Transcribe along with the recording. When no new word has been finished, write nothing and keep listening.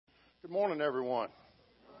morning, everyone.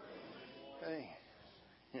 Hey.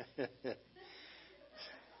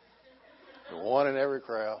 The one in every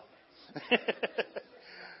crowd.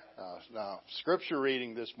 Now, scripture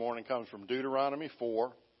reading this morning comes from Deuteronomy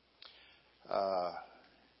 4,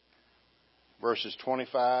 verses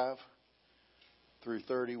 25 through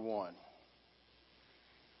 31.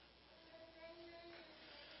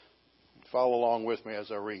 Follow along with me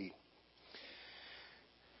as I read.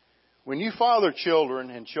 When you father children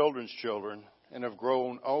and children's children and have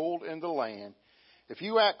grown old in the land, if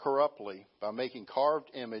you act corruptly by making carved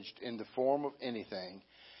image in the form of anything,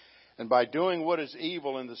 and by doing what is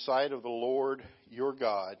evil in the sight of the Lord your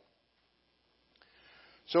God,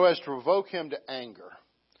 so as to provoke him to anger,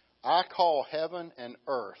 I call heaven and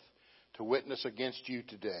earth to witness against you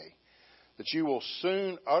today, that you will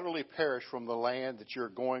soon utterly perish from the land that you are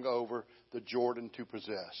going over the Jordan to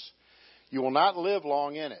possess. You will not live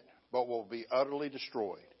long in it, but will be utterly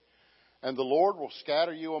destroyed. And the Lord will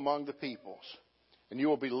scatter you among the peoples, and you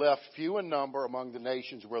will be left few in number among the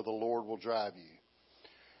nations where the Lord will drive you.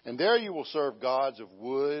 And there you will serve gods of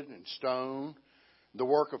wood and stone, the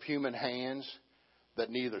work of human hands, that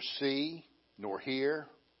neither see, nor hear,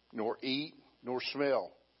 nor eat, nor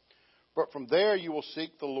smell. But from there you will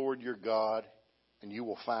seek the Lord your God, and you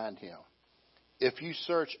will find him, if you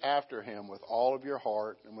search after him with all of your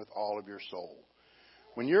heart and with all of your soul.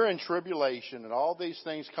 When you're in tribulation and all these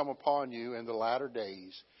things come upon you in the latter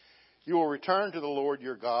days, you will return to the Lord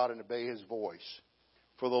your God and obey his voice.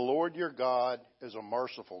 For the Lord your God is a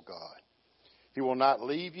merciful God. He will not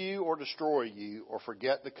leave you or destroy you or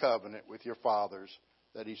forget the covenant with your fathers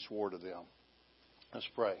that he swore to them. Let's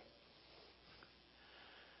pray.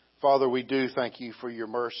 Father, we do thank you for your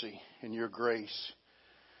mercy and your grace.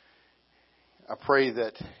 I pray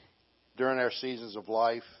that during our seasons of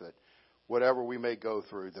life, that whatever we may go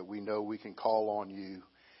through, that we know we can call on you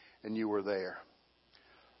and you are there.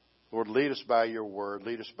 Lord, lead us by your word.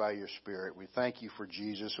 Lead us by your spirit. We thank you for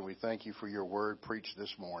Jesus, and we thank you for your word preached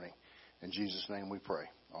this morning. In Jesus' name we pray.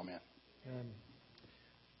 Amen.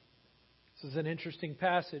 This is an interesting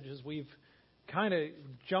passage as we've kind of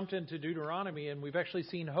jumped into Deuteronomy, and we've actually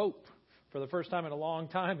seen hope for the first time in a long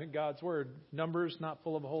time in God's word. Numbers not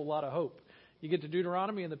full of a whole lot of hope. You get to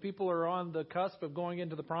Deuteronomy and the people are on the cusp of going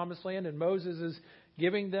into the promised land, and Moses is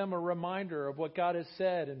giving them a reminder of what God has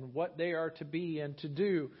said and what they are to be and to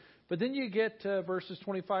do. But then you get to verses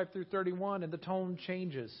 25 through 31 and the tone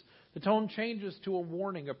changes. The tone changes to a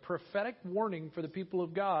warning, a prophetic warning for the people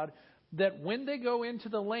of God that when they go into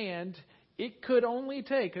the land, it could only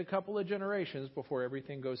take a couple of generations before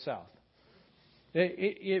everything goes south.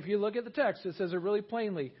 If you look at the text, it says it really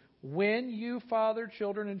plainly. When you father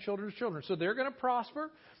children and children's children. So they're going to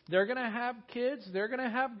prosper. They're going to have kids. They're going to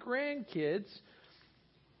have grandkids.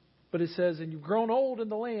 But it says, and you've grown old in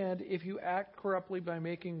the land if you act corruptly by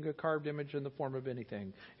making a carved image in the form of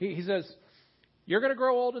anything. He says, you're going to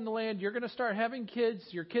grow old in the land. You're going to start having kids.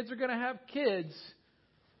 Your kids are going to have kids.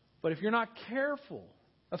 But if you're not careful,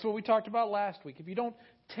 that's what we talked about last week. If you don't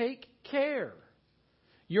take care,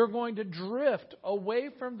 you're going to drift away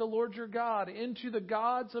from the Lord your God into the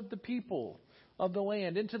gods of the people of the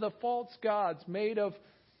land, into the false gods made of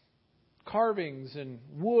carvings and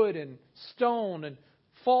wood and stone and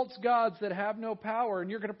false gods that have no power. And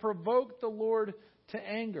you're going to provoke the Lord to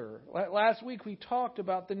anger. Last week we talked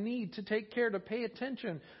about the need to take care, to pay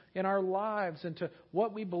attention in our lives and to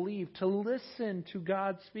what we believe, to listen to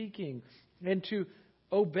God speaking and to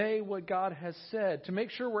obey what God has said, to make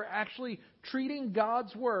sure we're actually treating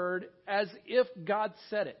God's word as if God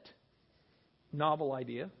said it. Novel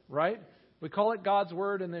idea, right? We call it God's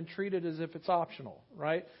word and then treat it as if it's optional,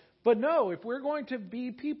 right? But no, if we're going to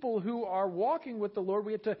be people who are walking with the Lord,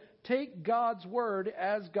 we have to take God's word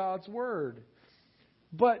as God's word.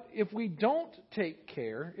 But if we don't take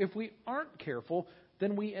care, if we aren't careful,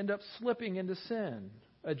 then we end up slipping into sin.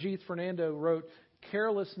 Ajith Fernando wrote,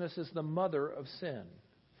 "Carelessness is the mother of sin."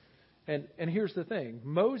 And here's the thing.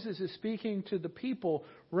 Moses is speaking to the people,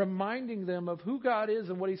 reminding them of who God is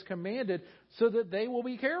and what he's commanded so that they will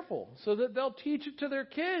be careful, so that they'll teach it to their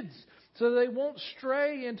kids, so that they won't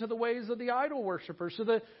stray into the ways of the idol worshippers, so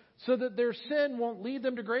that their sin won't lead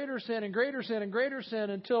them to greater sin and greater sin and greater sin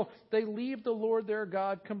until they leave the Lord their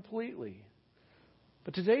God completely.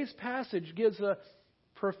 But today's passage gives a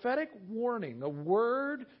prophetic warning, a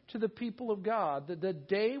word to the people of God that the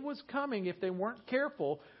day was coming, if they weren't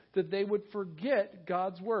careful, that they would forget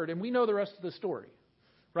God's word. And we know the rest of the story,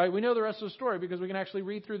 right? We know the rest of the story because we can actually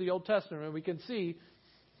read through the Old Testament and we can see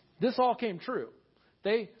this all came true.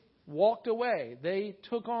 They walked away. They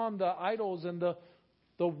took on the idols and the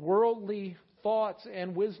worldly thoughts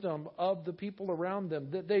and wisdom of the people around them.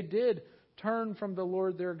 That they did turn from the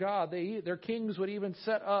Lord their God. Their kings would even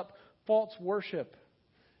set up false worship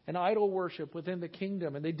and idol worship within the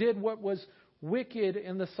kingdom. And they did what was wicked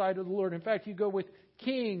in the sight of the Lord. In fact, you go with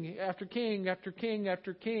king after king after king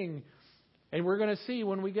after king. And we're going to see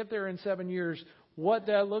when we get there in 7 years what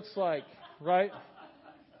that looks like, right?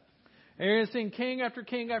 And you're going to see king after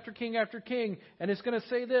king after king after king. And it's going to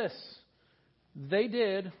say this: they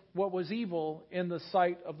did what was evil in the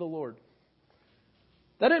sight of the Lord.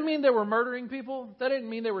 That didn't mean they were murdering people. That didn't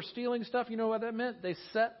mean they were stealing stuff. You know what that meant? They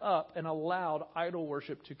set up and allowed idol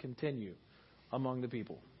worship to continue among the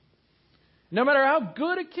people. No matter how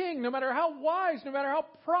good a king, no matter how wise, no matter how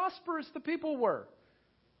prosperous the people were,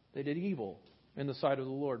 they did evil in the sight of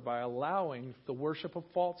the Lord by allowing the worship of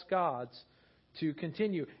false gods to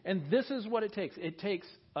continue. And this is what it takes. It takes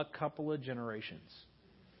a couple of generations.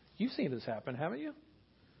 You've seen this happen, haven't you?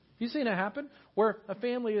 You've seen it happen where a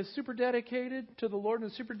family is super dedicated to the Lord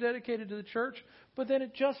and super dedicated to the church, but then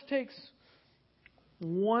it just takes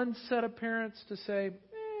one set of parents to say,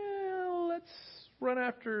 let's run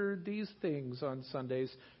after these things on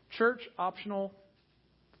Sundays. Church, optional.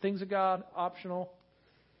 Things of God, optional.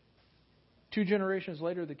 2 generations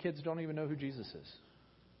later, the kids don't even know who Jesus is.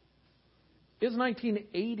 It's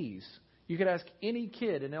 1980s. You could ask any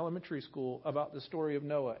kid in elementary school about the story of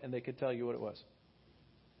Noah, and they could tell you what it was.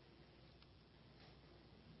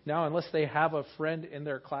 Now, unless they have a friend in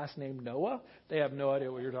their class named Noah, they have no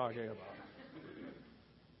idea what you're talking about.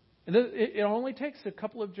 And it only takes a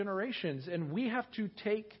couple of generations, and we have to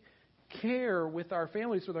take care with our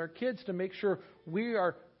families, with our kids, to make sure we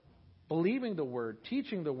are believing the Word,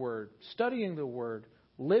 teaching the Word, studying the Word,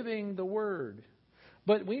 living the Word.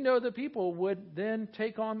 But we know that people would then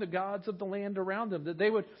take on the gods of the land around them, that they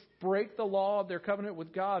would break the law of their covenant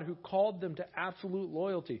with God, who called them to absolute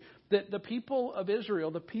loyalty. That the people of Israel,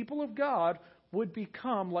 the people of God, would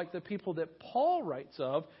become like the people that Paul writes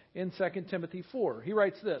of in 2 Timothy 4. He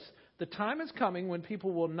writes this: "The time is coming when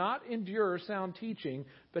people will not endure sound teaching,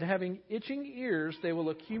 but having itching ears, they will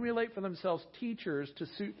accumulate for themselves teachers to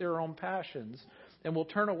suit their own passions, and will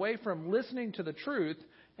turn away from listening to the truth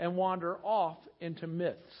and wander off into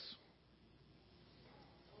myths."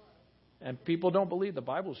 And people don't believe the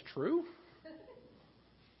Bible's true?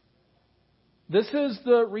 This is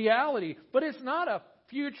the reality, but it's not a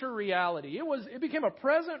future reality. It became a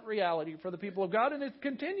present reality for the people of God, and it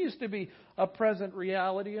continues to be a present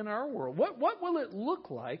reality in our world. What will it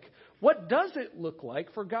look like? What does it look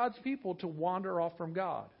like for God's people to wander off from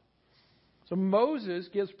God? So Moses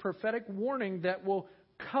gives prophetic warning that will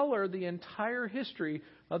color the entire history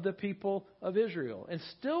of the people of Israel, and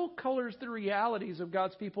still colors the realities of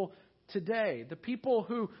God's people today. The people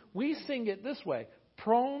who, we sing it this way: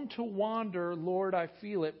 "Prone to wander, Lord, I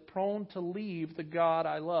feel it, prone to leave the God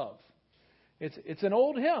I love." It's an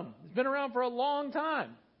old hymn. It's been around for a long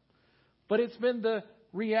time. But it's been the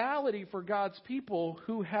reality for God's people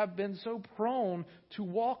who have been so prone to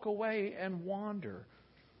walk away and wander.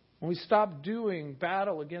 When we stop doing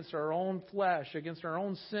battle against our own flesh, against our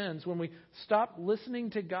own sins, when we stop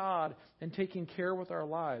listening to God and taking care with our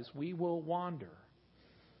lives, we will wander.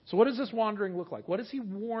 So what does this wandering look like? What does he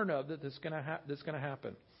warn of that's going to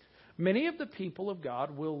happen? Many of the people of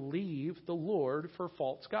God will leave the Lord for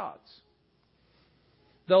false gods.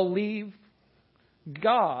 They'll leave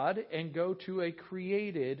God and go to a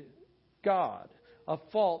created God, a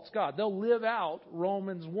false God. They'll live out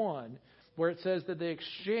Romans 1, where it says that they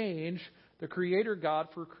exchange the Creator God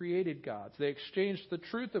for created gods. They exchange the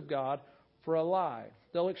truth of God for a lie.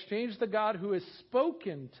 They'll exchange the God who has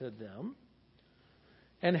spoken to them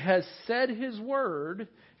and has said His word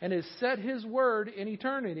and has set His word in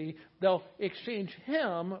eternity. They'll exchange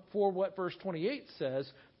Him for what verse 28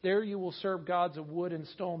 says: "There you will serve gods of wood and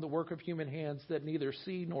stone, the work of human hands, that neither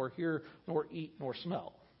see nor hear nor eat nor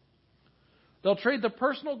smell." They'll trade the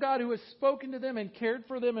personal God who has spoken to them and cared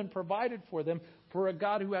for them and provided for them for a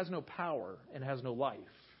God who has no power and has no life.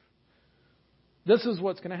 This is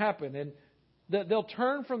what's going to happen. And they'll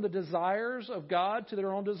turn from the desires of God to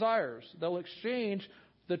their own desires. They'll exchange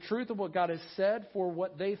the truth of what God has said for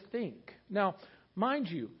what they think. Now, mind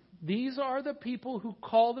you, these are the people who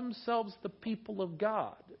call themselves the people of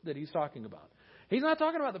God that he's talking about. He's not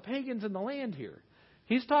talking about the pagans in the land here.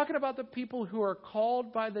 He's talking about the people who are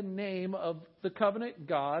called by the name of the covenant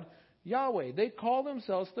God, Yahweh. They call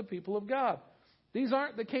themselves the people of God. These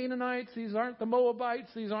aren't the Canaanites. These aren't the Moabites.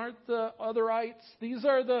 These aren't the otherites. These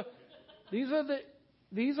are the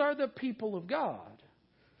people of God.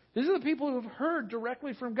 These are the people who have heard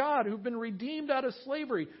directly from God, who've been redeemed out of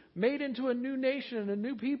slavery, made into a new nation and a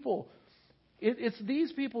new people. It's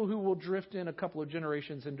these people who will drift in a couple of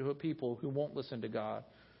generations into a people who won't listen to God,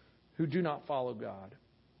 who do not follow God,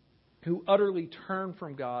 who utterly turn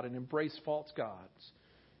from God and embrace false gods.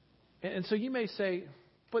 And so you may say,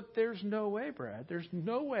 but there's no way, Brad. There's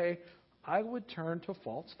no way I would turn to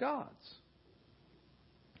false gods.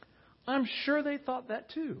 I'm sure they thought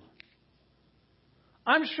that too.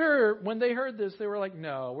 I'm sure when they heard this, they were like,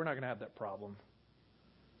 no, we're not going to have that problem.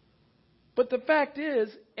 But the fact is,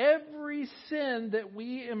 every sin that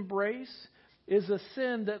we embrace is a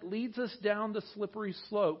sin that leads us down the slippery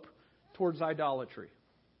slope towards idolatry.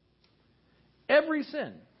 Every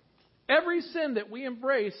sin that we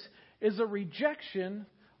embrace is a rejection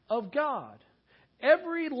of God.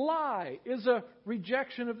 Every lie is a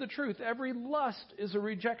rejection of the truth. Every lust is a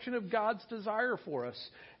rejection of God's desire for us.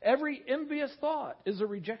 Every envious thought is a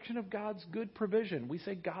rejection of God's good provision. We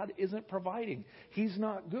say God isn't providing. He's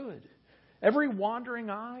not good. Every wandering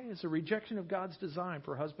eye is a rejection of God's design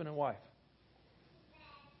for husband and wife.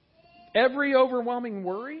 Every overwhelming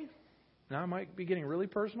worry, now I might be getting really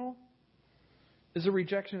personal, is a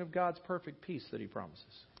rejection of God's perfect peace that He promises.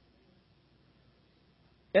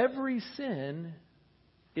 Every sin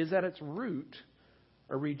is at its root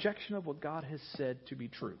a rejection of what God has said to be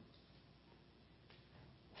true.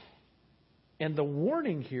 And the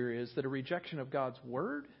warning here is that a rejection of God's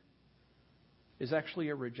word is actually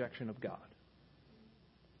a rejection of God.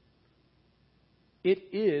 It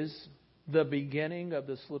is the beginning of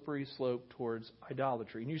the slippery slope towards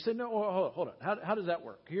idolatry. And you say, no, hold on. How does that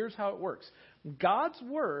work? Here's how it works. God's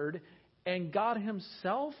word and God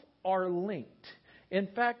Himself are linked. In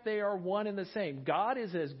fact, they are one and the same. God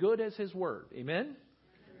is as good as His word. Amen?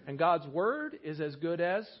 And God's word is as good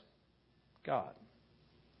as God.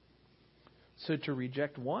 So to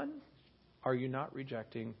reject one, are you not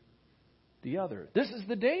rejecting the other? This is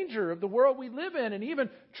the danger of the world we live in, and even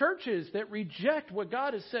churches that reject what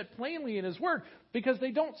God has said plainly in His word, because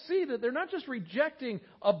they don't see that they're not just rejecting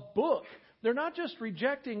a book. They're not just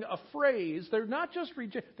rejecting a phrase. They're not just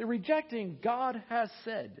they're rejecting God has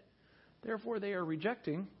said. Therefore, they are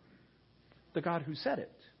rejecting the God who said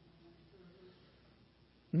it.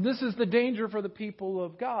 And this is the danger for the people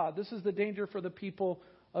of God. This is the danger for the people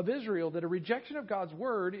of Israel, that a rejection of God's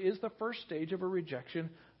word is the first stage of a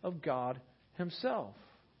rejection of God Himself.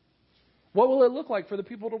 What will it look like for the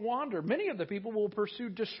people to wander? Many of the people will pursue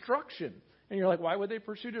destruction. And you're like, why would they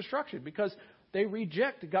pursue destruction? Because they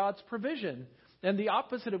reject God's provision. And the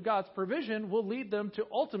opposite of God's provision will lead them to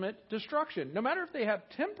ultimate destruction. No matter if they have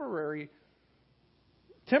temporary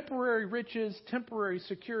riches, temporary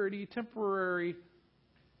security,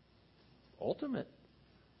 ultimate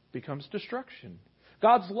becomes destruction.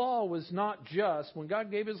 God's law was not just, when God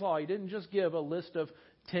gave His law, He didn't just give a list of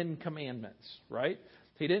 10 commandments, right?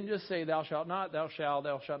 He didn't just say, thou shalt not, thou shalt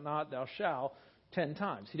not, thou shalt 10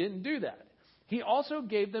 times. He didn't do that. He also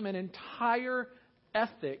gave them an entire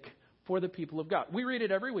ethic for the people of God. We read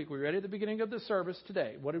it every week. We read it at the beginning of the service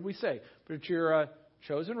today. What did we say? But you're a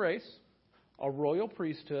chosen race, a royal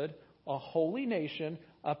priesthood, a holy nation,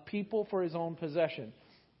 a people for His own possession.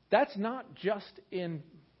 That's not just in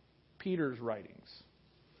Peter's writings.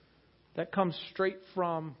 That comes straight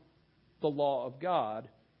from the law of God,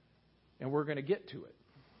 and we're going to get to it.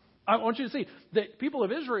 I want you to see that people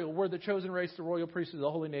of Israel were the chosen race, the royal priesthood,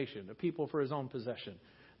 the holy nation, a people for His own possession.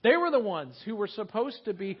 They were the ones who were supposed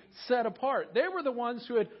to be set apart. They were the ones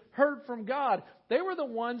who had heard from God. They were the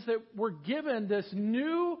ones that were given this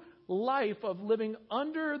new life of living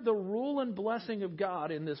under the rule and blessing of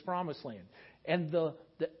God in this promised land. And the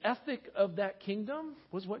ethic of that kingdom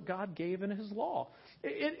was what God gave in His law.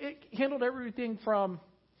 It handled everything from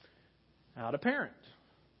how to parent.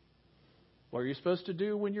 What are you supposed to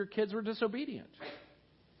do when your kids are disobedient?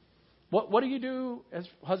 What do you do as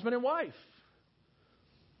husband and wife?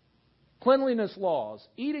 Cleanliness laws,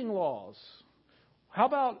 eating laws. How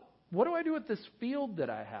about, what do I do with this field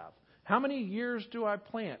that I have? How many years do I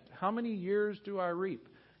plant? How many years do I reap?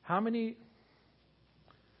 And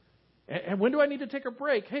when do I need to take a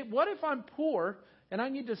break? Hey, what if I'm poor and I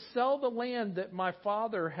need to sell the land that my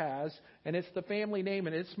father has, and it's the family name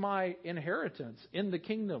and it's my inheritance in the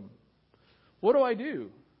kingdom? What do I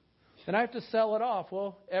do? And I have to sell it off.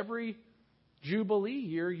 Well, every Jubilee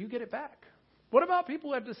year, you get it back. What about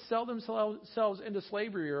people who have to sell themselves into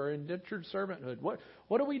slavery or indentured servanthood?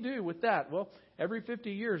 What do we do with that? Well, every 50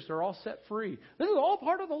 years, they're all set free. This is all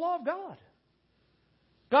part of the law of God.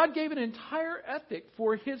 God gave an entire ethic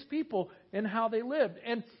for His people and how they lived.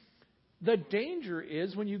 And the danger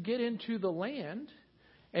is when you get into the land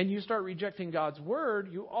and you start rejecting God's word,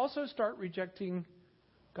 you also start rejecting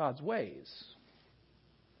God's ways.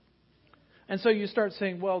 And so you start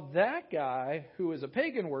saying, well, that guy who is a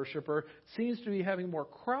pagan worshiper seems to be having more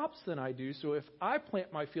crops than I do. So if I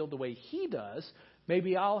plant my field the way he does,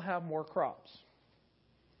 maybe I'll have more crops.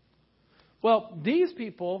 Well, these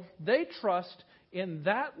people, they trust in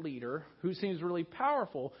that leader who seems really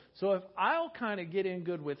powerful. So if I'll kind of get in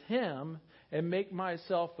good with him and make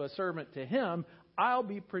myself a servant to him, I'll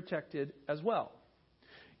be protected as well.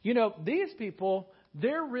 You know, these people,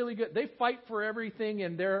 they're really good. They fight for everything,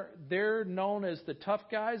 and they're known as the tough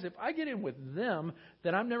guys. If I get in with them,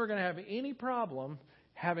 then I'm never going to have any problem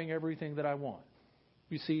having everything that I want.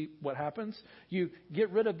 You see what happens? You get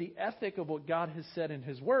rid of the ethic of what God has said in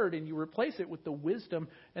His Word, and you replace it with the wisdom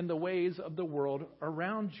and the ways of the world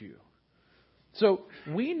around you. So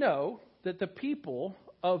we know that the people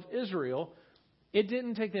of Israel, it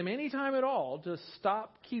didn't take them any time at all to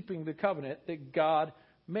stop keeping the covenant that God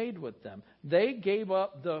made with them. They gave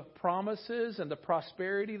up the promises and the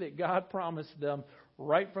prosperity that God promised them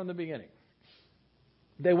right from the beginning.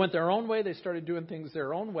 They went their own way. They started doing things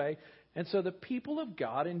their own way. And so the people of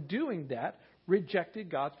God, in doing that, rejected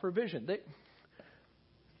God's provision.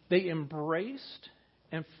 They embraced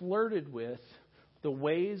and flirted with the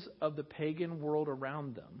ways of the pagan world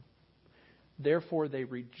around them. Therefore, they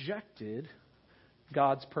rejected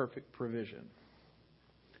God's perfect provision.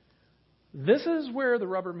 This is where the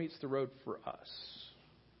rubber meets the road for us.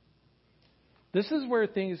 This is where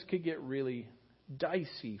things could get really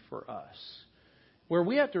dicey for us, where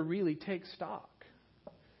we have to really take stock,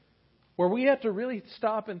 where we have to really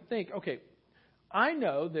stop and think, okay, I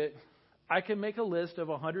know that I can make a list of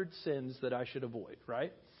 100 sins that I should avoid,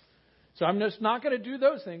 right? So I'm just not going to do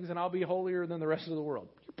those things and I'll be holier than the rest of the world.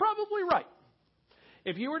 You're probably right.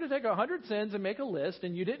 If you were to take 100 sins and make a list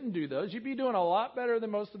and you didn't do those, you'd be doing a lot better than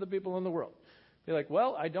most of the people in the world. Be like,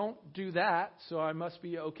 well, I don't do that, so I must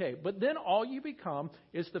be okay. But then all you become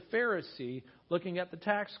is the Pharisee looking at the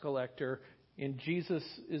tax collector in Jesus'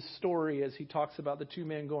 story as he talks about the two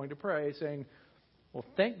men going to pray, saying, well,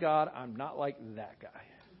 thank God I'm not like that guy.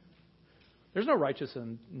 There's no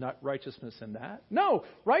righteousness in that. No,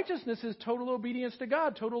 righteousness is total obedience to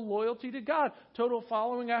God, total loyalty to God, total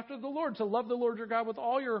following after the Lord, to love the Lord your God with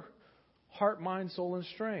all your heart, mind, soul, and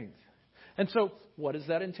strength. And so what does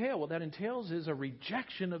that entail? What that entails is a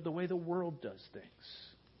rejection of the way the world does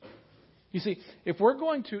things. You see, if we're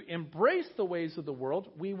going to embrace the ways of the world,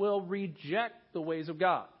 we will reject the ways of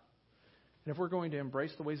God. And if we're going to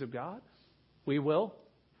embrace the ways of God, we will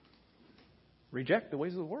reject the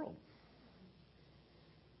ways of the world.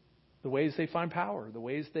 The ways they find power, the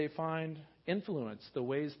ways they find influence, the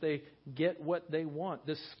ways they get what they want,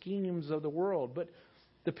 the schemes of the world. But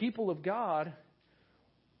the people of God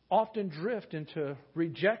often drift into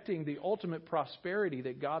rejecting the ultimate prosperity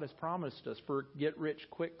that God has promised us for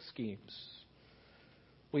get-rich-quick schemes.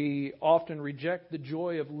 We often reject the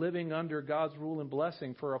joy of living under God's rule and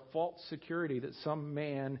blessing for a false security that some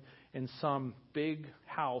man in some big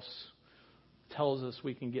house tells us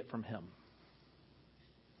we can get from him.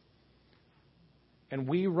 And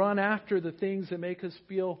we run after the things that make us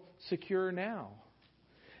feel secure now.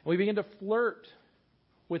 And we begin to flirt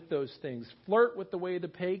with those things. Flirt with the way the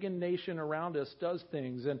pagan nation around us does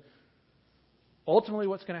things. And ultimately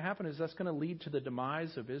what's going to happen is that's going to lead to the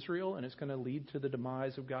demise of Israel, and it's going to lead to the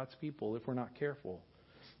demise of God's people if we're not careful.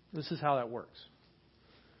 This is how that works.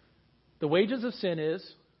 The wages of sin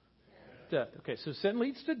is death. Okay, so sin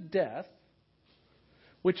leads to death,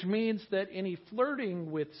 which means that any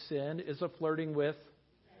flirting with sin is a flirting with.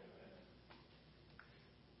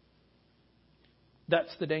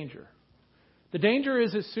 That's the danger. The danger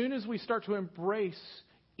is as soon as we start to embrace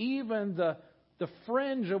even the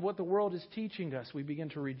fringe of what the world is teaching us, we begin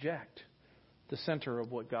to reject the center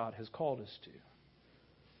of what God has called us to.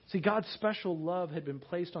 See, God's special love had been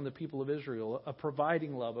placed on the people of Israel, a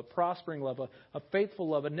providing love, a prospering love, a faithful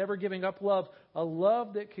love, a never giving up love, a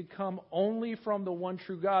love that could come only from the one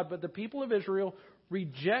true God. But the people of Israel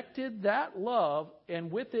rejected that love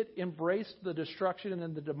and with it embraced the destruction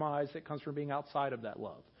and the demise that comes from being outside of that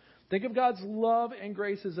love. Think of God's love and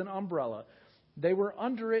grace as an umbrella. They were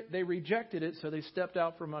under it, they rejected it, so they stepped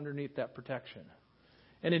out from underneath that protection.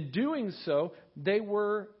 And in doing so, they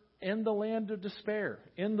were in the land of despair,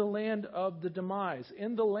 in the land of the demise,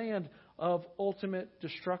 in the land of ultimate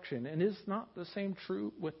destruction. And is not the same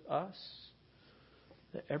true with us?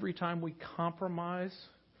 That every time we compromise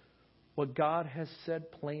what God has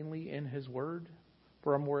said plainly in His Word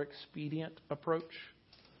for a more expedient approach,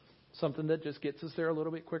 something that just gets us there a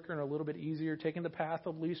little bit quicker and a little bit easier, taking the path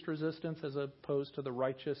of least resistance as opposed to the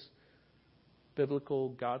righteous, biblical,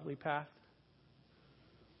 godly path.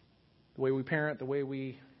 The way we parent, the way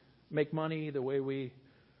we make money, the way we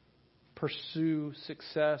pursue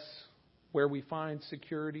success, where we find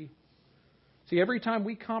security. See, every time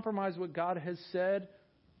we compromise what God has said,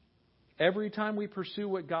 every time we pursue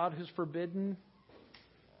what God has forbidden,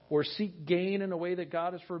 or seek gain in a way that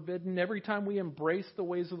God has forbidden, every time we embrace the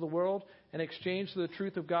ways of the world and exchange the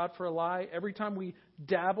truth of God for a lie, every time we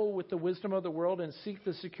dabble with the wisdom of the world and seek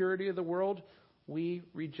the security of the world, we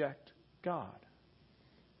reject God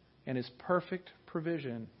and His perfect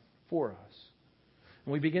provision for us.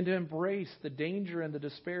 And we begin to embrace the danger and the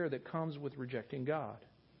despair that comes with rejecting God.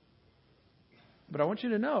 But I want you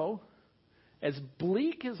to know, as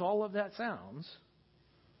bleak as all of that sounds,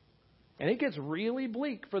 and it gets really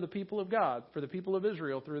bleak for the people of God, for the people of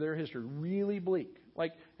Israel through their history, really bleak.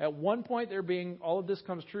 Like at one point all of this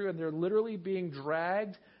comes true, and they're literally being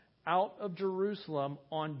dragged out of Jerusalem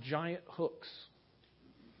on giant hooks.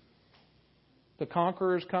 The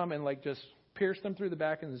conquerors come and just pierce them through the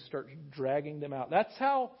back and start dragging them out. That's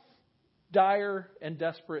how dire and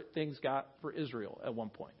desperate things got for Israel at one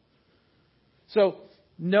point. So,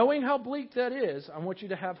 knowing how bleak that is, I want you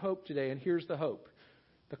to have hope today, and here's the hope.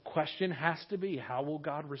 The question has to be, how will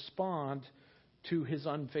God respond to His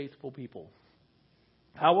unfaithful people?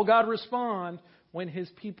 How will God respond when His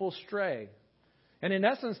people stray? And in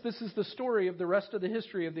essence, this is the story of the rest of the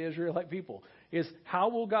history of the Israelite people, is how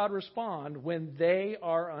will God respond when they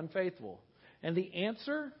are unfaithful? And the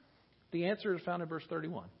answer is found in verse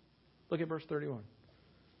 31. Look at verse 31.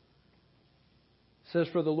 It says,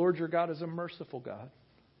 "For the Lord your God is a merciful God.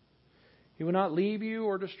 He will not leave you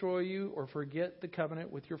or destroy you or forget the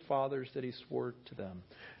covenant with your fathers that He swore to them."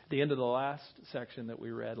 At the end of the last section that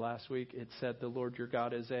we read last week, it said the Lord your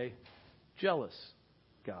God is a jealous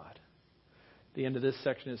God. At the end of this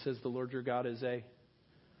section, it says the Lord your God is a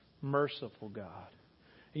merciful God.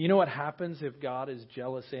 And you know what happens if God is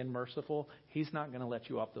jealous and merciful? He's not going to let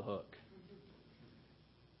you off the hook.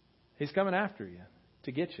 He's coming after you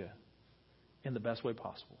to get you in the best way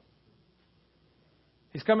possible.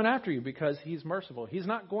 He's coming after you because He's merciful. He's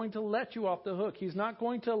not going to let you off the hook. He's not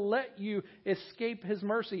going to let you escape His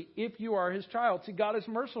mercy if you are His child. See, God is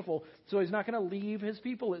merciful, so He's not going to leave His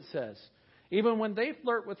people, it says. Even when they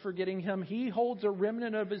flirt with forgetting Him, He holds a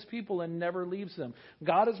remnant of His people and never leaves them.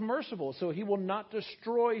 God is merciful, so He will not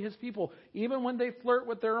destroy His people, even when they flirt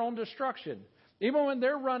with their own destruction. Even when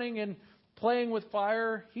they're running and playing with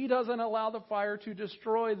fire, He doesn't allow the fire to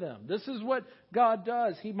destroy them. This is what God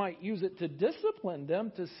does. He might use it to discipline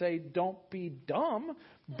them, to say, don't be dumb,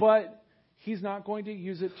 but He's not going to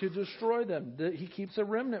use it to destroy them. He keeps a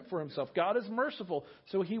remnant for Himself. God is merciful,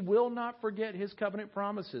 so He will not forget His covenant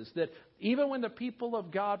promises. That even when the people of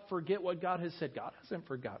God forget what God has said, God hasn't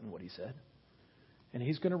forgotten what He said. And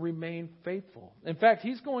He's going to remain faithful. In fact,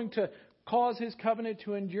 He's going to cause His covenant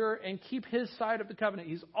to endure and keep His side of the covenant.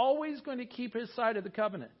 He's always going to keep His side of the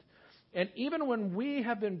covenant. And even when we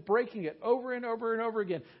have been breaking it over and over and over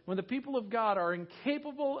again, when the people of God are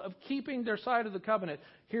incapable of keeping their side of the covenant,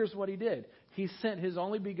 here's what He did. He sent His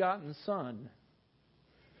only begotten Son,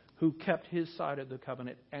 who kept His side of the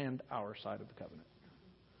covenant and our side of the covenant,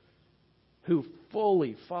 who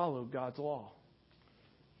fully followed God's law,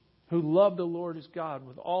 who loved the Lord His God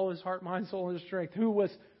with all His heart, mind, soul, and His strength, who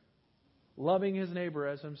was loving his neighbor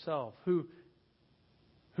as himself, who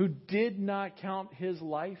did not count his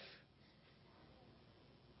life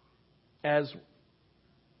as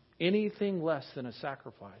anything less than a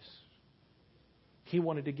sacrifice. He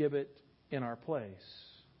wanted to give it in our place.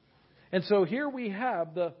 And so here we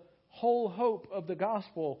have the whole hope of the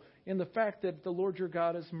gospel in the fact that the Lord your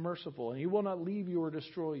God is merciful, and He will not leave you or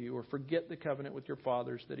destroy you or forget the covenant with your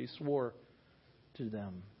fathers that He swore to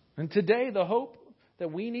them. And today the hope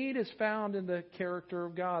that we need is found in the character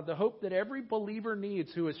of God. The hope that every believer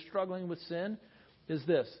needs who is struggling with sin is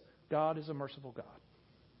this: God is a merciful God.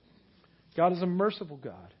 God is a merciful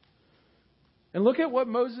God. And look at what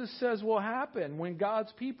Moses says will happen when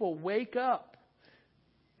God's people wake up.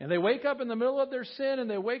 And they wake up in the middle of their sin, and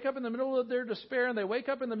they wake up in the middle of their despair, and they wake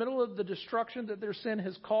up in the middle of the destruction that their sin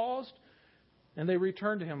has caused, and they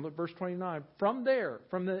return to Him. Look, verse 29. From there,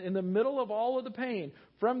 in the middle of all of the pain,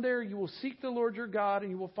 from there you will seek the Lord your God, and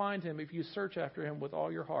you will find Him if you search after Him with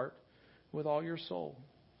all your heart, with all your soul.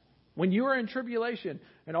 When you are in tribulation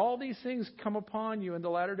and all these things come upon you in the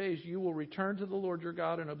latter days, you will return to the Lord your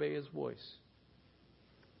God and obey His voice.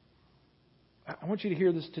 I want you to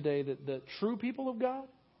hear this today, that the true people of God,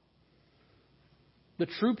 the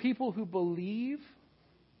true people who believe,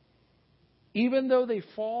 even though they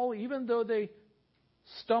fall, even though they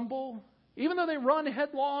stumble, even though they run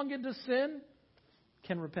headlong into sin,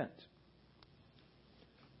 can repent.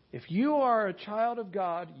 If you are a child of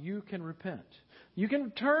God, you can repent. You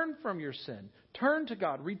can turn from your sin, turn to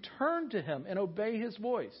God, return to Him, and obey His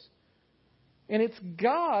voice. And it's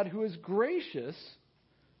God who is gracious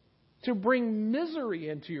to bring misery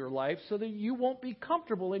into your life so that you won't be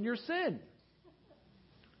comfortable in your sin.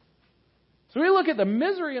 So we look at the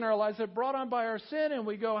misery in our lives that brought on by our sin and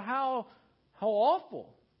we go, how awful.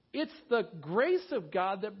 It's the grace of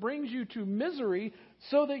God that brings you to misery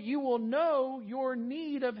so that you will know your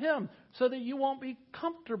need of Him, so that you won't be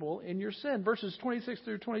comfortable in your sin. Verses 26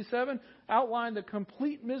 through 27 outline the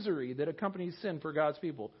complete misery that accompanies sin for God's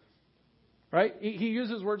people. Right? He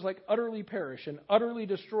uses words like utterly perish and utterly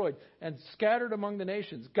destroyed and scattered among the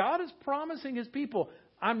nations. God is promising His people,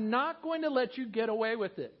 I'm not going to let you get away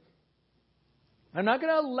with it. I'm not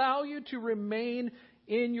going to allow you to remain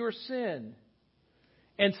in your sin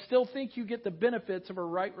and still think you get the benefits of a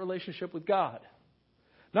right relationship with God.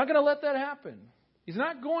 Not going to let that happen. He's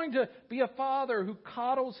not going to be a father who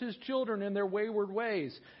coddles his children in their wayward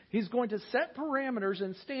ways. He's going to set parameters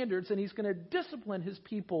and standards, and He's going to discipline His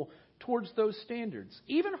people towards those standards,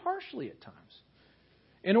 even harshly at times,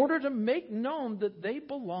 in order to make known that they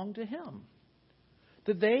belong to Him,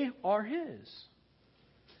 that they are His.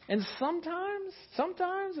 And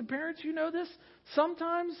sometimes, and parents, you know this,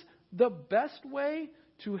 sometimes the best way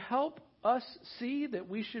to help us see that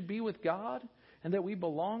we should be with God and that we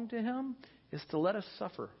belong to Him is to let us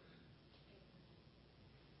suffer.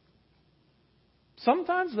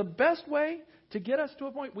 Sometimes the best way to get us to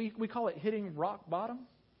a point, we call it hitting rock bottom.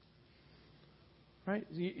 Right?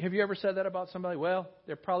 Have you ever said that about somebody? Well,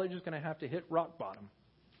 they're probably just going to have to hit rock bottom.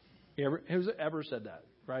 Who's ever said that?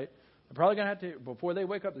 Right? They're probably going to have to, before they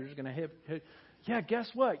wake up, they're just going to hit. Yeah, guess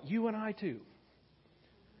what? You and I too.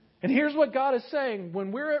 And here's what God is saying.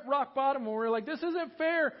 When we're at rock bottom, when we're like, this isn't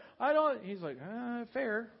fair. He's like,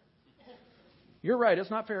 fair. You're right.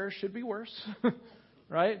 It's not fair. It should be worse.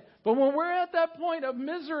 Right? But when we're at that point of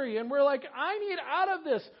misery and we're like, I need out of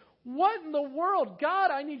this. What in the world?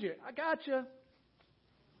 God, I need you. I got you.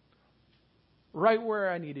 Right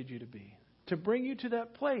where I needed you to be. To bring you to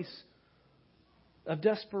that place of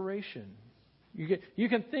desperation. You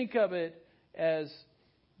can think of it as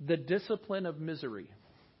the discipline of misery.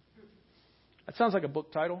 That sounds like a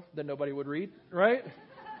book title that nobody would read, right?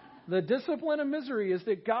 The discipline of misery is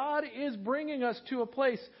that God is bringing us to a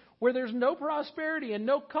place where there's no prosperity and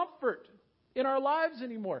no comfort in our lives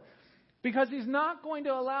anymore. Because He's not going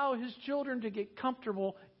to allow His children to get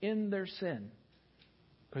comfortable in their sin.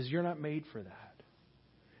 Because you're not made for that.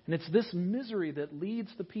 And it's this misery that leads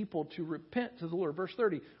the people to repent to the Lord. Verse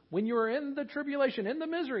 30, when you are in the tribulation, in the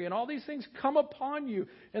misery, and all these things come upon you,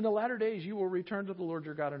 in the latter days you will return to the Lord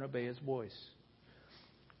your God and obey His voice.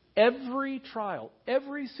 Every trial,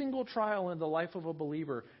 every single trial in the life of a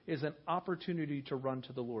believer is an opportunity to run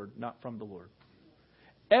to the Lord, not from the Lord.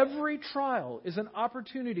 Every trial is an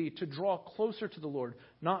opportunity to draw closer to the Lord,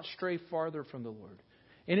 not stray farther from the Lord.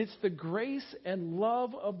 And it's the grace and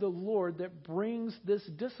love of the Lord that brings this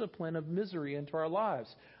discipline of misery into our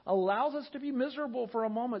lives. Allows us to be miserable for a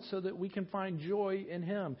moment so that we can find joy in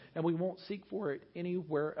Him and we won't seek for it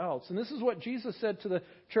anywhere else. And this is what Jesus said to the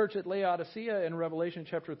church at Laodicea in Revelation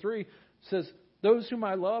chapter 3. It says, those whom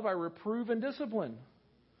I love I reprove and discipline.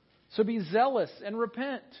 So be zealous and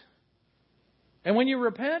repent. And when you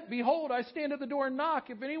repent, behold, I stand at the door and knock.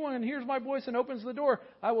 If anyone hears my voice and opens the door,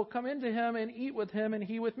 I will come into him and eat with him and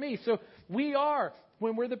he with me. So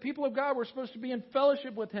when we're the people of God, we're supposed to be in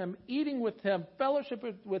fellowship with Him, eating with Him, fellowship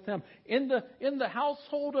with Him, in the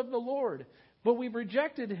household of the Lord. But we've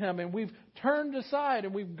rejected Him and we've turned aside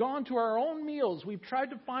and we've gone to our own meals. We've tried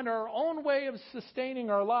to find our own way of sustaining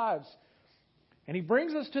our lives. And He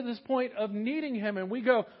brings us to this point of needing Him and we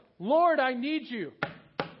go, Lord, I need you.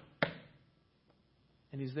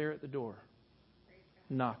 And He's there at the door,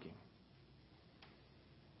 knocking.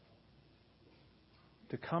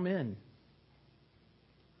 To come in.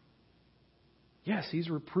 Yes, He's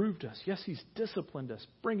reproved us. Yes, He's disciplined us,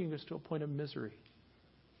 bringing us to a point of misery.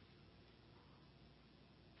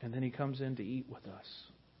 And then He comes in to eat with us.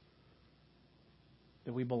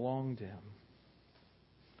 That we belong to Him.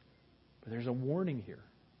 But there's a warning here.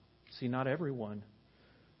 See, not everyone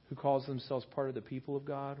who calls themselves part of the people of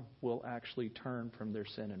God will actually turn from their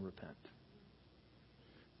sin and repent.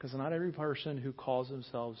 Because not every person who calls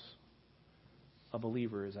themselves a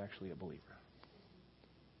believer is actually a believer.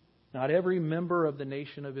 Not every member of the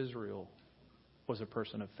nation of Israel was a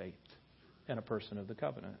person of faith and a person of the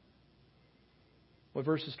covenant. What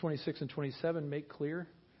verses 26 and 27 make clear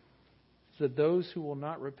is that those who will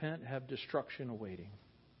not repent have destruction awaiting.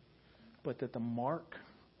 But that the mark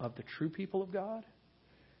of the true people of God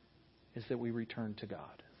is that we return to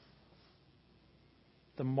God.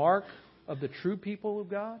 The mark of the true people of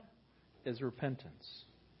God is repentance.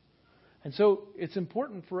 And so it's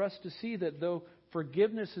important for us to see that though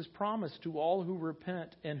forgiveness is promised to all who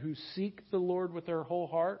repent and who seek the Lord with their whole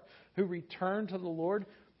heart, who return to the Lord,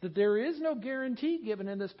 that there is no guarantee given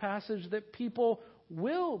in this passage that people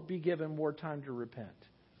will be given more time to repent.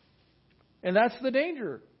 And that's the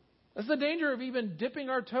danger. That's the danger of even dipping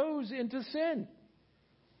our toes into sin.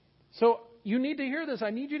 So you need to hear this.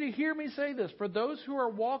 I need you to hear me say this. For those who are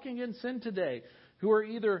walking in sin today, who are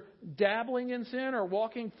either dabbling in sin or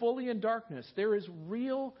walking fully in darkness, there is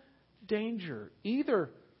real danger. Either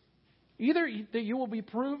that you will be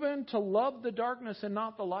proven to love the darkness and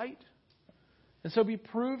not the light, and so be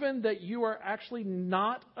proven that you are actually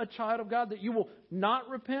not a child of God, that you will not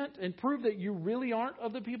repent and prove that you really aren't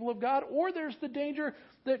of the people of God. Or there's the danger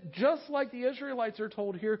that just like the Israelites are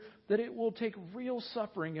told here, that it will take real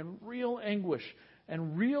suffering and real anguish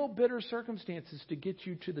and real bitter circumstances to get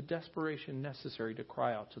you to the desperation necessary to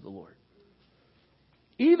cry out to the Lord.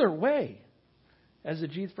 Either way, as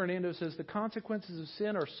Ajit Fernando says, the consequences of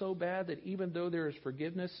sin are so bad that even though there is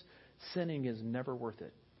forgiveness, sinning is never worth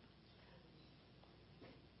it.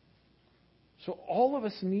 So all of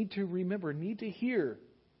us need to remember, need to hear,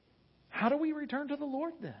 how do we return to the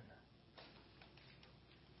Lord then?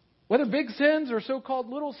 Whether big sins or so-called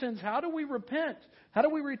little sins, how do we repent? How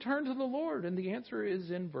do we return to the Lord? And the answer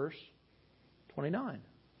is in verse 29.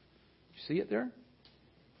 You see it there?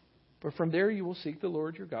 But from there you will seek the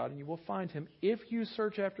Lord your God, and you will find Him if you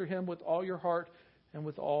search after Him with all your heart and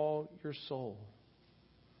with all your soul.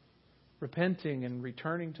 Repenting and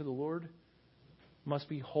returning to the Lord must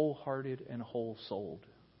be wholehearted and whole-souled.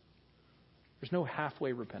 There's no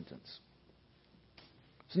halfway repentance.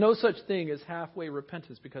 There's no such thing as halfway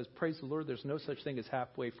repentance because, praise the Lord, there's no such thing as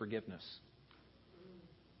halfway forgiveness.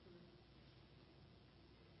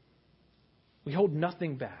 We hold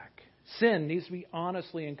nothing back. Sin needs to be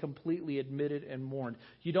honestly and completely admitted and mourned.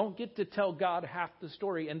 You don't get to tell God half the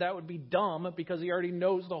story, and that would be dumb because He already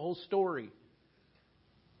knows the whole story.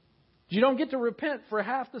 You don't get to repent for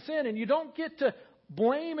half the sin, and you don't get to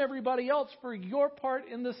blame everybody else for your part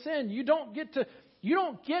in the sin. You don't get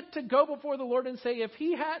to go before the Lord and say, if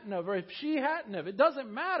he hadn't have, or if she hadn't have. It doesn't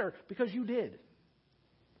matter because you did.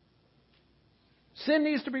 Sin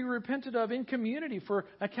needs to be repented of in community for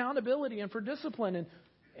accountability and for discipline.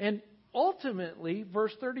 And ultimately,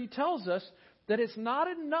 verse 30 tells us that it's not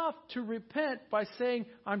enough to repent by saying,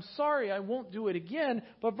 I'm sorry, I won't do it again.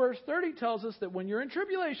 But verse 30 tells us that when you're in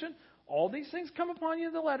tribulation, all these things come upon you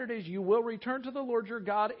in the latter days. You will return to the Lord your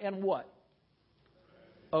God and what?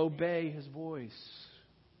 Obey His voice.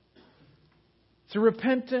 So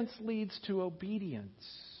repentance leads to obedience.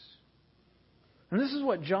 And this is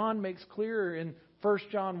what John makes clear in 1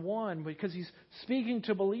 John 1, because he's speaking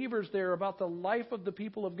to believers there about the life of the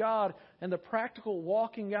people of God and the practical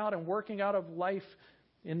walking out and working out of life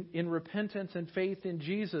in repentance and faith in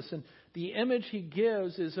Jesus. And the image he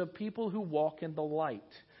gives is of people who walk in the light.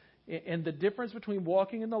 And the difference between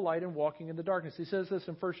walking in the light and walking in the darkness. He says this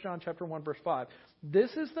in 1 John chapter 1, verse 5.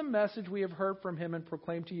 This is the message we have heard from Him and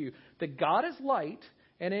proclaimed to you, that God is light,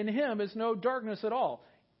 and in Him is no darkness at all.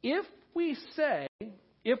 If we say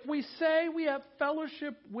we have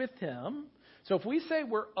fellowship with Him, so if we say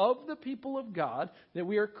we're of the people of God, that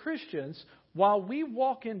we are Christians, while we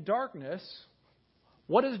walk in darkness,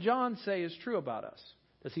 what does John say is true about us?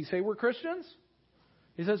 Does he say we're Christians?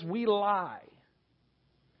 He says we lie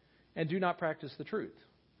and do not practice the truth.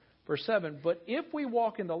 Verse 7, but if we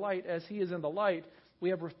walk in the light as He is in the light,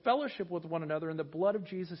 we have fellowship with one another, and the blood of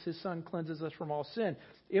Jesus, His Son, cleanses us from all sin.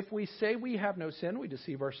 If we say we have no sin, we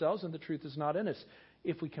deceive ourselves, and the truth is not in us.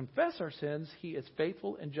 If we confess our sins, He is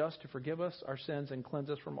faithful and just to forgive us our sins and cleanse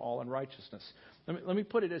us from all unrighteousness. Let me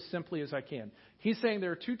put it as simply as I can. He's saying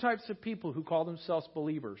there are two types of people who call themselves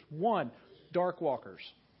believers. One, dark walkers.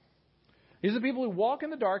 These are people who walk in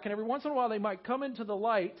the dark, and every once in a while they might come into the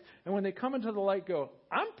light, and when they come into the light go,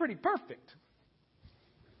 I'm pretty perfect.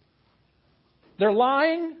 They're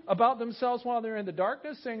lying about themselves while they're in the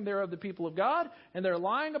darkness, saying they're of the people of God, and they're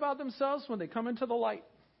lying about themselves when they come into the light.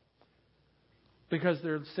 Because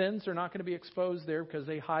their sins are not going to be exposed there because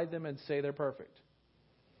they hide them and say they're perfect.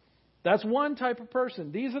 That's one type of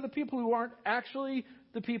person. These are the people who aren't actually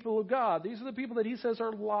the people of God. These are the people that he says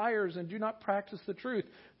are liars and do not practice the truth,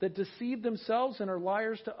 that deceive themselves and are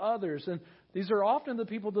liars to others. And these are often the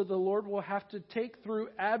people that the Lord will have to take through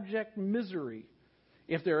abject misery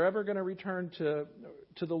if they're ever going to return to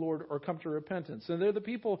the Lord or come to repentance. And they're the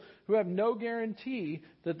people who have no guarantee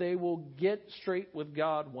that they will get straight with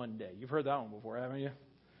God one day. You've heard that one before, haven't you?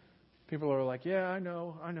 People are like, yeah, I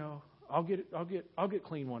know. I'll get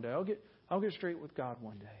clean one day. I'll get straight with God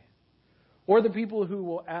one day. Or the people who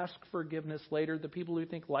will ask forgiveness later, the people who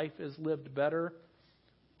think life is lived better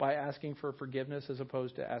by asking for forgiveness as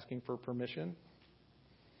opposed to asking for permission?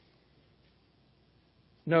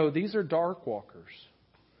 No, these are dark walkers.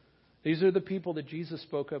 These are the people that Jesus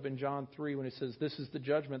spoke of in John 3 when he says, "This is the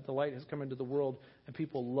judgment. The light has come into the world, and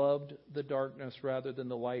people loved the darkness rather than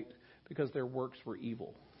the light because their works were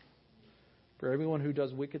evil. For everyone who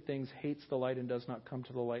does wicked things hates the light and does not come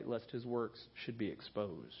to the light lest his works should be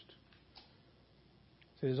exposed."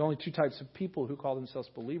 So there's only two types of people who call themselves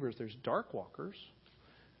believers. There's dark walkers,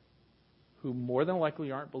 who more than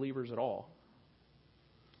likely aren't believers at all,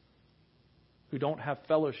 who don't have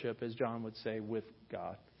fellowship, as John would say, with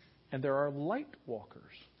God. And there are light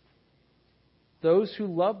walkers, those who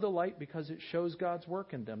love the light because it shows God's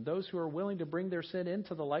work in them, those who are willing to bring their sin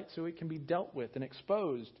into the light so it can be dealt with and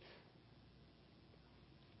exposed.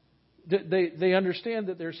 They understand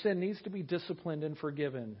that their sin needs to be disciplined and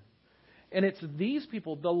forgiven. And it's these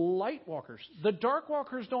people, the light walkers. The dark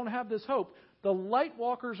walkers don't have this hope. The light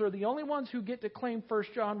walkers are the only ones who get to claim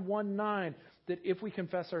 1 John 1:9, that if we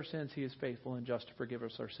confess our sins, He is faithful and just to forgive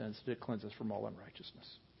us our sins, to cleanse us from all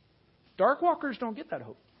unrighteousness. Dark walkers don't get that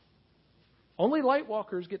hope. Only light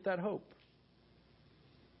walkers get that hope.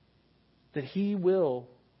 That He will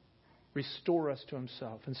restore us to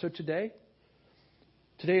Himself. And so today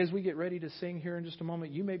as we get ready to sing here in just a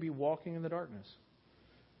moment, you may be walking in the darkness,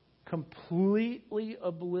 completely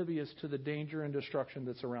oblivious to the danger and destruction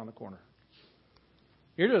that's around the corner.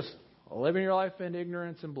 You're just living your life in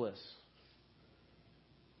ignorance and bliss.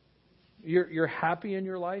 You're happy in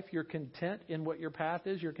your life. You're content in what your path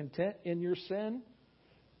is. You're content in your sin.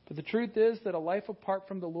 But the truth is that a life apart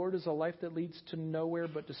from the Lord is a life that leads to nowhere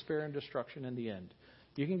but despair and destruction in the end.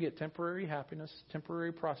 You can get temporary happiness,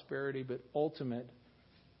 temporary prosperity, but ultimate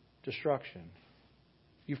destruction.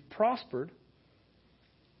 You've prospered,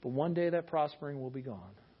 but one day that prospering will be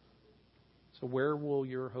gone. So where will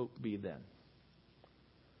your hope be then?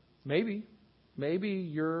 Maybe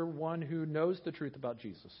you're one who knows the truth about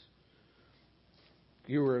Jesus.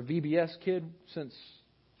 You were a VBS kid since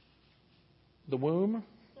the womb.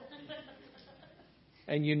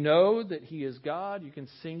 And you know that He is God. You can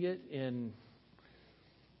sing it and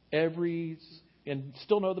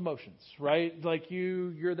still know the motions, right? Like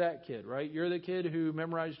you're that kid, right? You're the kid who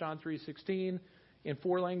memorized John 3:16 in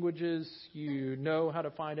 4 languages. You know how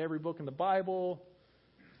to find every book in the Bible.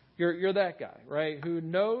 You're that guy, right? Who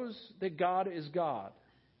knows that God is God.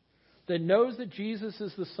 That knows that Jesus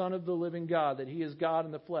is the Son of the living God, that He is God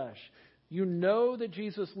in the flesh. You know that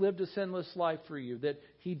Jesus lived a sinless life for you, that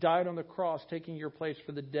He died on the cross taking your place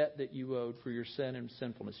for the debt that you owed for your sin and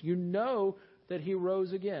sinfulness. You know that He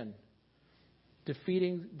rose again,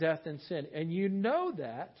 defeating death and sin. And you know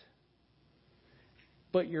that,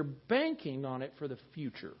 but you're banking on it for the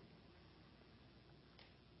future.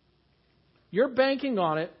 You're banking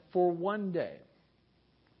on it for one day.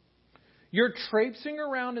 You're traipsing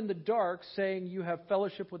around in the dark saying you have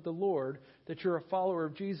fellowship with the Lord, that you're a follower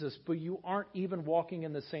of Jesus, but you aren't even walking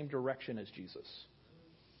in the same direction as Jesus.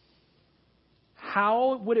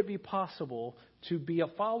 How would it be possible to be a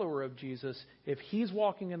follower of Jesus if He's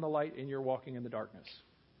walking in the light and you're walking in the darkness?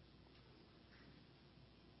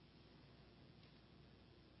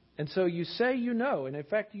 And so you say you know, and in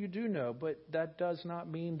fact you do know, but that does not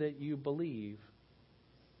mean that you believe.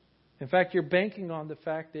 In fact, you're banking on the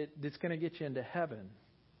fact that it's going to get you into heaven.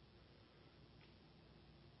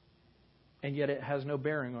 And yet it has no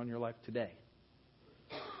bearing on your life today.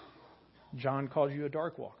 John calls you a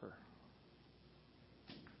dark walker.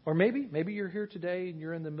 Or maybe you're here today and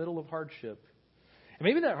you're in the middle of hardship. And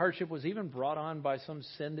maybe that hardship was even brought on by some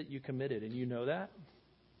sin that you committed, and you know that.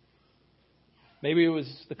 Maybe it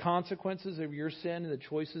was the consequences of your sin and the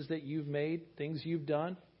choices that you've made, things you've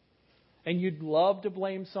done. And you'd love to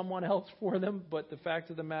blame someone else for them, but the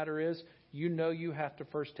fact of the matter is, you know you have to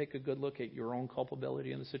first take a good look at your own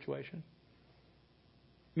culpability in the situation.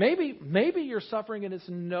 Maybe you're suffering and it's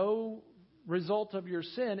no result of your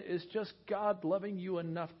sin. It's just God loving you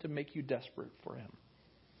enough to make you desperate for Him.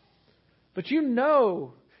 But you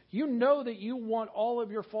know that you want all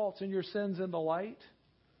of your faults and your sins in the light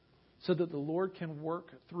so that the Lord can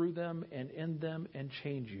work through them and in them and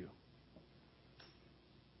change you.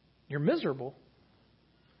 You're miserable,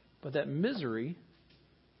 but that misery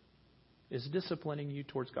is disciplining you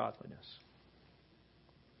towards godliness.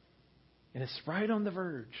 And it's right on the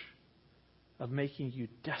verge of making you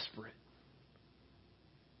desperate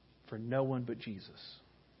for no one but Jesus.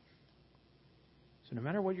 So no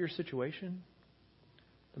matter what your situation,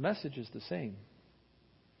 the message is the same.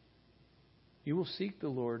 You will seek the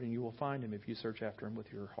Lord and you will find Him if you search after Him with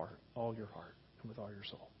your heart, all your heart, and with all your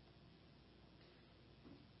soul.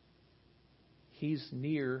 He's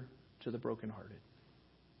near to the brokenhearted,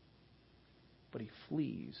 but He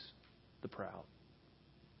flees the proud.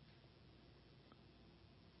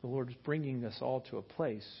 The Lord's bringing us all to a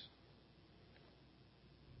place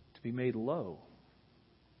to be made low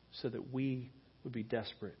so that we would be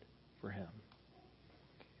desperate for Him.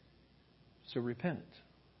 So repent.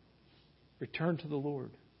 Return to the Lord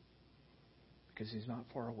because He's not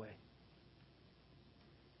far away.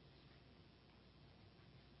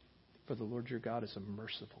 For the Lord your God is a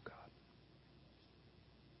merciful God.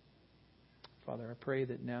 Father, I pray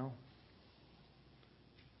that now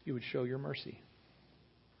you would show your mercy.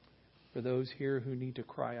 For those here who need to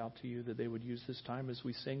cry out to you, that they would use this time as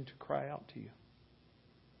we sing to cry out to you.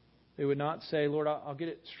 They would not say, Lord, I'll get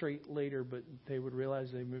it straight later, but they would realize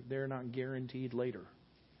they're not guaranteed later.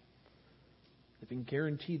 They've been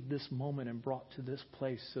guaranteed this moment and brought to this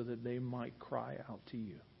place so that they might cry out to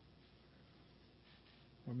you.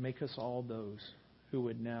 Or make us all those who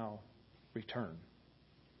would now return.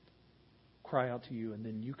 Cry out to you, and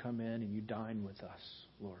then you come in and you dine with us,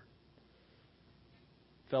 Lord.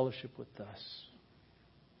 Fellowship with us.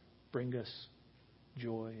 Bring us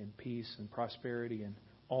joy and peace and prosperity and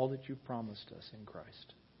all that you've promised us in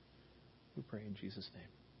Christ. We pray in Jesus'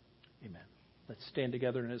 name. Amen. Let's stand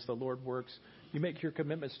together, and as the Lord works, you make your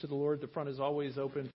commitments to the Lord. The front is always open.